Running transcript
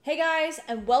Hey guys,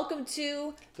 and welcome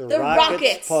to The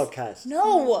Rockets podcast.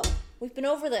 No, we've been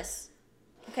over this.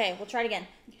 Okay, we'll try it again.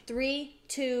 3,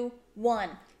 2, 1.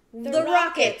 The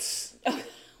Rockets.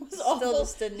 Still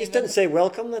just didn't You even. didn't say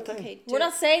welcome that time? Okay, We're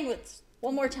not saying it.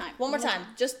 one more time. One more time.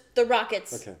 Just the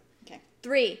Rockets. Okay. Okay.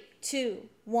 3, 2,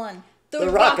 1. The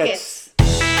Rockets.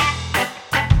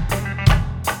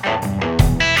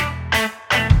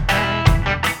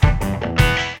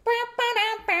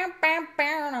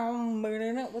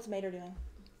 What's Mater doing?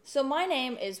 So my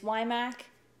name is Wymac.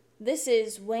 This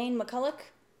is Wayne McCulloch,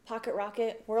 Pocket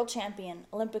Rocket, world champion,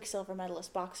 Olympic silver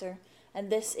medalist boxer.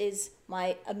 And this is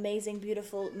my amazing,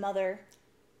 beautiful mother,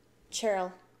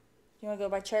 Cheryl. You want to go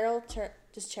by Cheryl?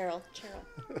 Just Cheryl.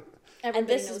 Cheryl.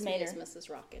 Everybody this is knows me Mater. as Mrs.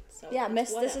 Rocket. So Yeah,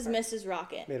 it's this is whatever. Mrs.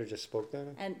 Rocket. Mater just spoke there.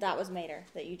 And that was Mater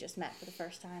that you just met for the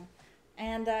first time.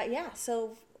 And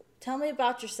so tell me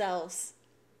about yourselves.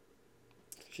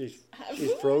 She's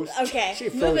froze. Okay, She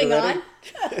froze moving already. on.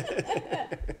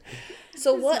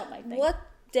 So It's not my thing. what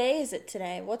day is it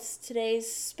today? What's today's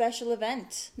special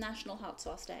event? National Hot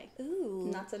Sauce Day. Ooh.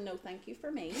 And that's a no thank you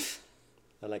for me.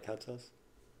 I like hot sauce.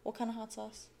 What kind of hot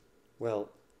sauce? Well,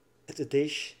 it's a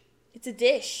dish, It's a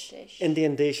dish.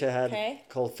 Indian dish I had Okay.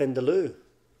 called Vindaloo. And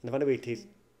if anybody I've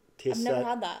tastes never that,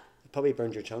 had that. it probably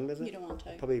burns your tongue, doesn't it? You don't want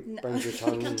to. Probably burns your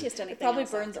tongue. You can't taste anything It probably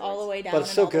else burns all afterwards. the way down. But it's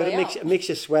and so all the good. way It makes out. it makes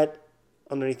you sweat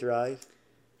underneath your eyes.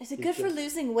 Is it good for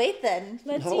losing weight then?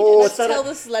 Let's Oh, Let's it's not tell a,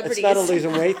 the celebrities. It's not a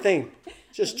losing weight thing.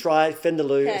 Just try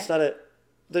Vindaloo. Okay. It's not a.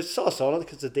 There's sauce on it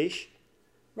because it's a dish,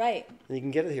 Right. and you can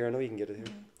get it here. I know you can get it here.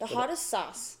 The hottest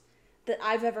sauce that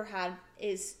I've ever had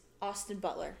is Austin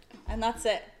Butler, and that's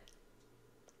it.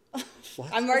 What?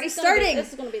 I'm already This is gonna be- starting. This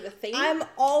is going to be the theme. I'm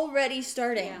already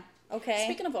starting. Yeah. Okay.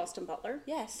 Speaking of Austin Butler,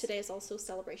 Yes. today is also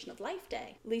Celebration of Life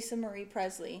Day. Lisa Marie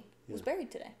Presley was Yeah.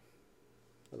 buried today.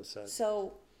 That was sad.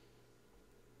 So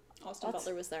Austin That's-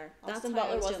 Butler was there. Austin That's Butler how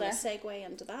I was was doing the segue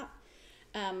into that.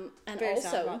 And very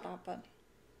sad also, about that, but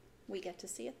we get to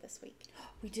see it this week.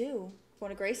 we do. We're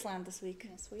going to Graceland this week.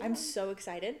 Yes, we I'm are. so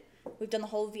excited. We've done the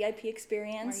whole VIP Why are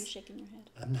experience. you shaking your head?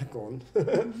 I'm not going.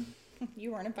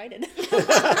 You weren't invited.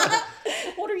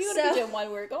 What are you going to So- be doing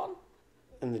while we're gone?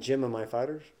 In the gym of my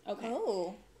fighters. Okay.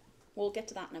 Oh, We'll get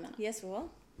to that in a minute. yes, we will.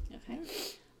 Okay.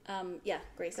 Yeah,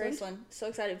 Graceland. Graceland. So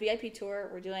excited. VIP tour.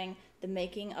 We're doing the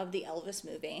making of the Elvis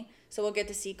movie. So we'll get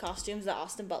to see costumes that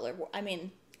Austin Butler.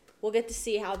 We'll get to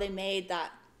see how they made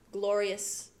that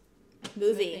glorious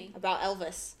movie about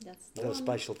Elvis. That's Is the that a one.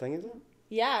 special thing, is it?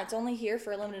 Yeah, it's only here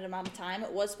for a limited amount of time.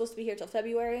 It was supposed to be here till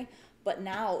February, but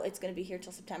now it's going to be here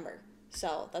till September.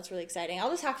 So that's really exciting. I'll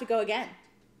just have to go again.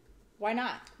 Why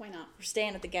not? Why not? We're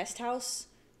staying at the guest house.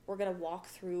 We're going to walk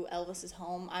through Elvis's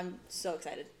home. I'm so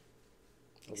excited.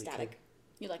 Lovely Ecstatic. kid.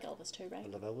 You like Elvis too, I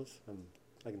right? love Elvis.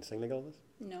 I can sing like Elvis.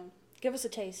 No. Give us a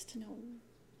taste. No.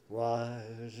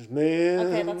 Wise men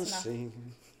Okay, that's enough.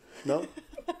 sing. No?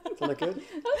 Isn't that good?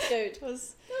 That was good. It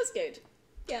was, That was good.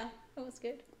 Yeah, that was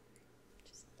good.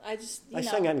 I just, I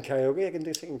sang that in karaoke. I can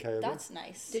do singing karaoke. That's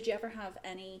nice. Did you ever have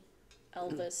any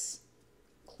Elvis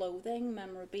clothing,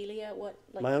 memorabilia? What?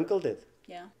 Like, My uncle did.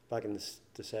 yeah. Back in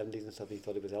the 70s and stuff, he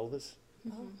thought he was Elvis.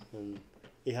 Oh. And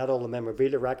he had all the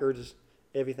memorabilia records,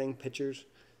 everything, pictures.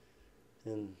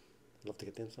 And I'd love to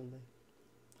get them someday.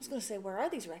 I was going to say, where are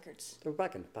these records? They're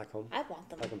back home. I want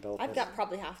them. Back in Belfast. I've got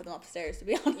probably half of them upstairs, to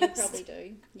be honest. You probably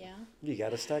do. Yeah. You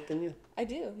got a stack, didn't you? I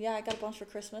do. Yeah, I got a bunch for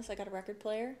Christmas. I got a record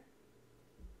player.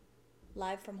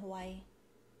 Live from Hawaii.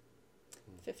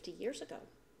 50 years ago.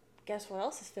 Guess what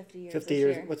else is 50 years 50 this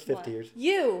years. year? What's 50 What? years?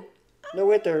 You! No,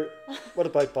 wait there. What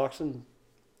about boxing?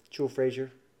 Joe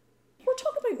Frazier. We're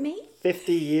talking about me?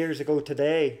 50 years ago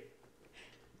today.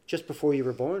 Just before you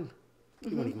were born.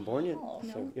 You weren't even born yet. Oh,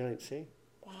 So no. you don't see.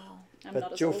 Wow. I'm But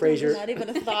not as Joe old as Frazier- you. Not even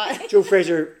a thought. Joe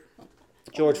Frazier,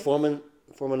 George Foreman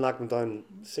knocked him down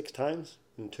 6 times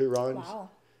in 2 rounds. Wow.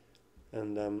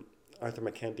 And Arthur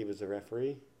McKenty was the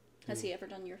referee. Has he ever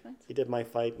done your fights? He did my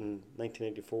fight in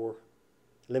 1984,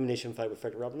 elimination fight with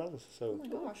Victor Robin Ellis. So, Oh my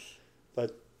gosh.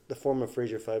 but the Foreman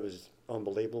Frazier fight was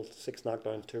unbelievable. 6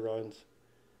 knockdowns, 2 rounds,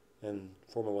 and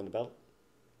Foreman won the belt.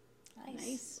 Nice.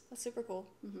 Nice. That's super cool.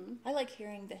 Mm-hmm. I like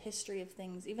hearing the history of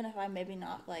things, even if I'm maybe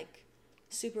not like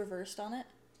super versed on it.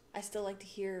 I still like to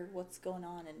hear what's going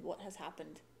on and what has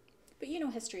happened. But you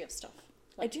know history of stuff.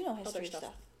 I do know other history of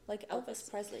stuff. Like Elvis Elvis.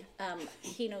 Presley.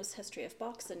 He knows history of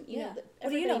boxing. You Yeah. know that What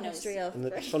do you everybody know knows history of? And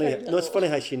very, it's funny. very No, it's little. funny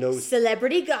how she knows.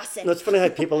 Celebrity gossip. No, it's funny how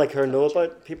people like her know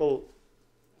about people.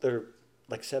 They're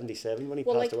like 77 when he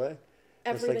Well, passed like, away.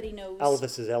 It's like Everybody knows.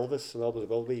 Elvis is Elvis, and Elvis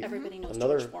will be Everybody knows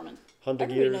another George Foreman. 100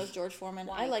 Everybody years. knows George Foreman.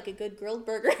 Why? I like a good grilled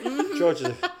burger. George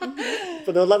is,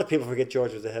 but no, a lot of people forget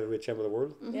George was the heavyweight champion of the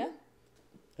world, Yeah.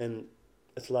 and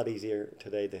it's a lot easier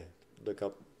today to look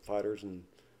up fighters and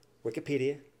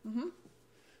Wikipedia. Mm-hmm.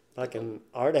 Back in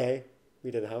our day,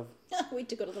 we didn't have We had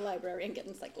to go to the library and get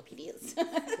encyclopedias. to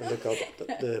look up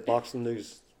the boxing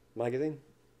news magazine,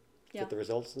 Yeah. get the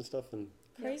results and stuff, and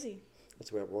Crazy. that's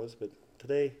the way it was. But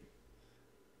today,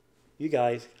 you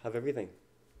guys have everything.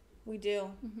 We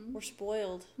do. Mhm. We're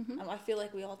spoiled. Mhm. I feel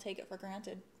like we all take it for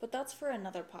granted. But that's for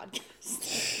another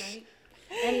podcast. Right.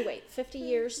 Anyway, 50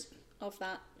 years of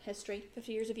that history.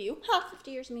 50 years of you.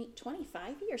 50 years of me,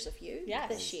 25 years of you Yes.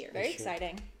 this year. Very This year.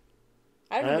 exciting.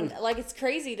 I don't even, like, it's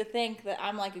crazy to think that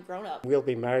I'm like a grown up. We'll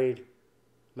be married.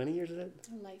 Many years is it?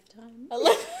 A lifetime.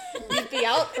 You'd be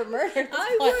out for murder.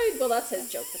 I would. Well, that's his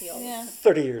joke that he always Yeah.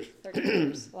 30 years. 30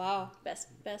 years. Wow. Best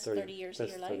 30 years of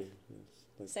Best your life. 30,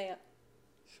 yes. Say it.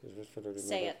 Best 30 of my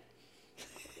Say life. it.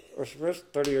 Or best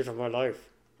 30 years of my life.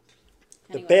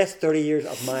 Anyway. The best 30 years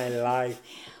of my life.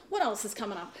 What else is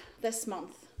coming up this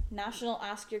month? National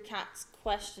Ask Your Cats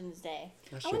Questions Day.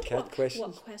 That's I your wonder cat what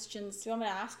questions. questions. Do you want me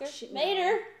to ask her? She-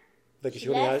 Mater! Like, She is she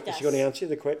going left to us. answer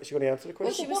the question? Is she going to answer the Well,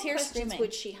 question? she was what here questions screaming.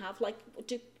 would she have? Like,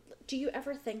 do you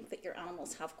ever think that your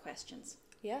animals have questions?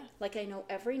 Yeah. Like, I know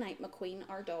every night McQueen,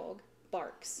 our dog,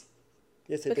 barks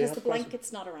Yes, they do because have the questions.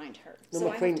 blanket's not around her. No, so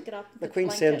I have McQueen, to get up. The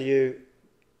McQueen saying to you,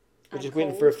 we're I'm just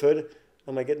waiting for cold. food.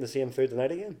 Am I getting the same food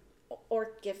tonight again?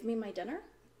 Or give me my dinner.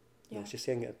 Yeah. No, she's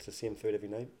saying it's the same food every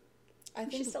night. I She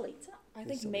think still eats it. I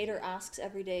think Still Mater asks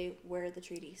every day where are the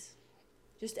treaties.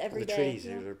 Just every the day. treaties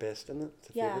yeah. are their best, isn't it? It's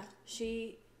a Yeah. favourite.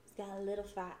 She's got a little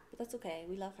fat, but that's okay.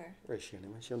 We love her. Where is she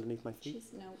anyway? Is she underneath my feet?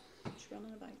 She's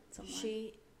running about somewhere.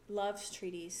 She loves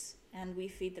treaties, and we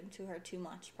feed them to her too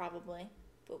much, probably.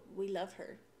 But we love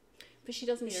her. But she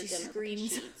doesn't eat her She dinner. screams.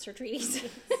 Because she eats her treaties.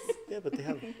 Yeah, but they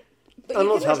have. But I you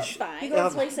don't can have which is sh- You fine. go Yeah.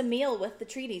 place a meal with the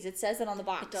treaties. It says it on the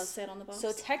box. It does say it on the box.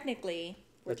 So technically,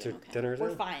 we're That's her doing okay. dinner. we're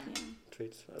then? fine. Yeah.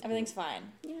 Treats. Everything's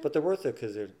fine. Yeah. But they're worth it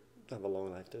because they have a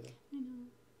long life, do they? I know.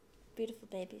 Beautiful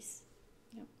babies.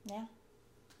 Yep. Yeah.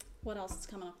 What else is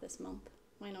coming up this month?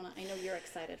 Winona, I know you're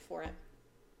excited for it.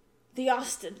 The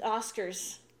Oscars.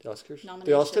 The Oscars? The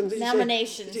Nominations. Austins? Did you say?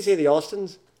 Nominations. Did you say the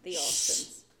Austins? The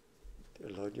Austins. Dear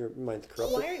Lord, your mind's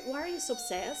corrupted. Why are you so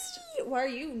obsessed? Why are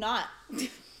you not?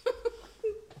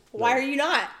 Why are you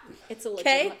not? It's a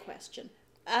 'Kay. legitimate question.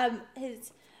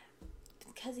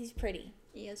 Because he's pretty.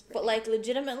 He is pretty. But like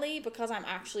legitimately, because I'm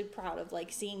actually proud of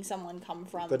like seeing someone come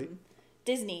from But he-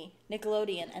 Disney,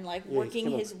 Nickelodeon, and like Yeah, working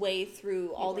come on. his way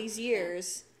through all worked these hard.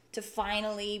 years to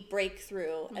finally break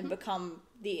through and become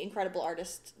the incredible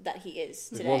artist that he is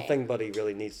There's today. one thing Buddy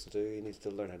really needs to do. He needs to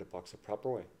learn how to box a proper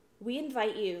way. We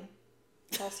invite you.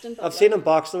 Austin I've Butler. seen him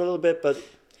boxing a little bit, but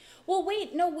Well,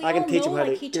 wait, no, we I can all teach know him how to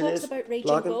like he do talks this, about Raging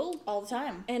block him. Bull All the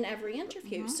time. in every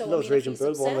interview. So Loves I mean, Raging if Bull,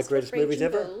 he's one of the obsessed greatest with movies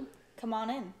Raging ever. Bull, Come on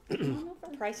in. come on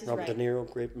over. Price is Robert right. De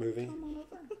Niro, great movie. Come on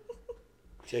over.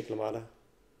 Jake LaMotta.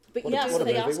 But What, you Yeah, a, do what a so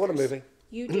think, the movie! What a Oscars. movie!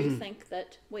 you do think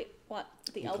that what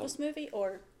the Okay. Elvis movie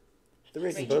or The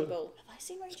Raging Raging Bull. Bull? Have I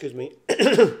seen Raging Excuse me.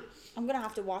 I'm gonna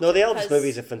have to watch No, it. the Elvis because- movie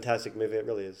is a fantastic movie. It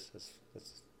really is. It's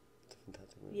a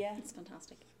fantastic movie. Yeah. It's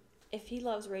fantastic. If he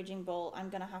loves Raging Bull, I'm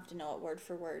gonna have to know it word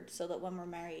for word so that when we're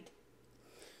married,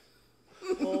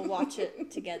 we'll watch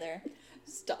it together.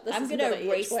 Stop. This I'm isn't gonna age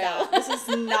erase well. that. This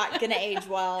is not gonna age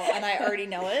well, and I already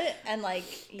know it. And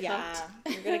like, yeah,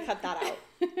 you're gonna cut that out.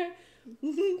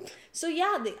 So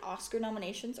yeah, the Oscar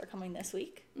nominations are coming this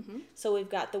week. So we've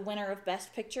got the winner of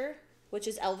Best Picture, which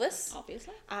is Elvis.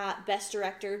 Obviously. Best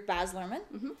Director, Baz Luhrmann.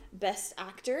 Best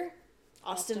Actor,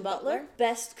 Austin, Austin Butler. Butler.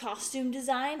 Best Costume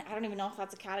Design, I don't even know if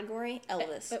that's a category.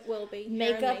 Elvis. It will be.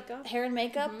 Makeup, hair and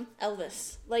makeup,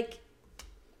 Elvis. Like,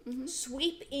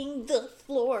 sweeping the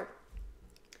floor.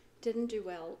 Didn't do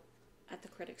well at the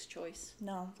Critics' Choice.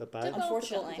 No. Is that Did bad? well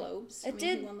Unfortunately. at the Golden Globes. It I mean,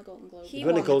 did. He won the Golden Globe. He You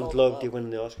win a won the Golden Golden Globe, Globe. do you win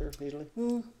the Oscar easily?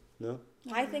 No.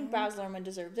 I think Baz Luhrmann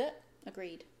deserved it,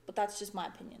 Agreed. but that's just my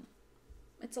opinion.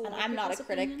 It's a And lot of I'm not a people's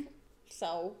critic, opinion.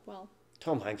 so Well,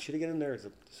 Tom Hanks should have get in there as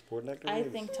a supporting actor. I He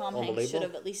was think Tom Hanks unbelievable. should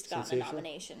have at least gotten a Sensational.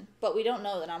 nomination. But we don't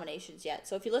know the nominations yet.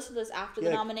 So if you listen to this after the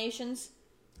Yeah. nominations,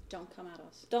 don't come at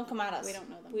us. don't come at us. We don't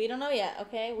know them. We don't know yet,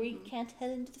 okay? We can't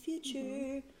head into the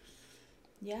future.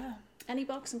 Yeah. Any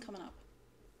boxing coming up?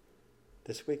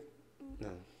 This week? No.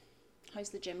 How's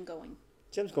the gym going?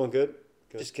 Gym's going good.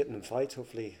 Just getting in fights,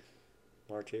 hopefully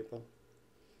March, April.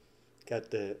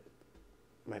 Got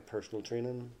my personal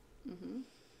training.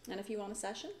 And if you want a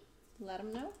session, let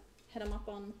them know. Hit them up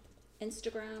on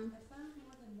Instagram. I found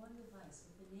more than one device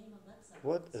with the name Alexa.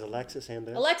 What is Alexa saying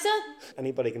there? Alexa?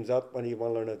 Anybody comes up when you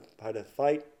want to learn how to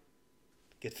fight,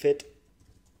 get fit,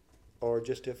 or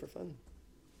just do it for fun.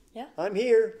 Yeah. I'm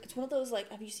here. It's one of those, like,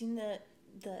 have you seen the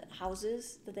the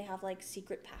houses that they have like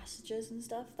secret passages and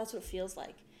stuff. That's what it feels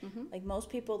like. Like most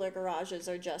people, their garages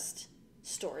are just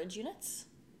storage units.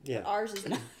 Yeah. But ours is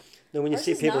not. No, when you Ours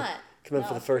see is people not. come in No,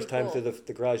 for the it's first pretty time cool. through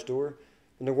the garage door,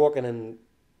 when they're walking in,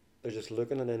 they're just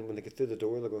looking, and then when they get through the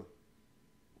door, they go,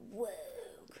 Whoa,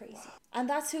 crazy. And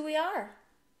that's who we are.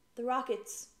 The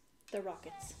Rockets. The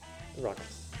Rockets. the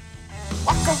Rockets.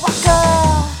 Waka waka.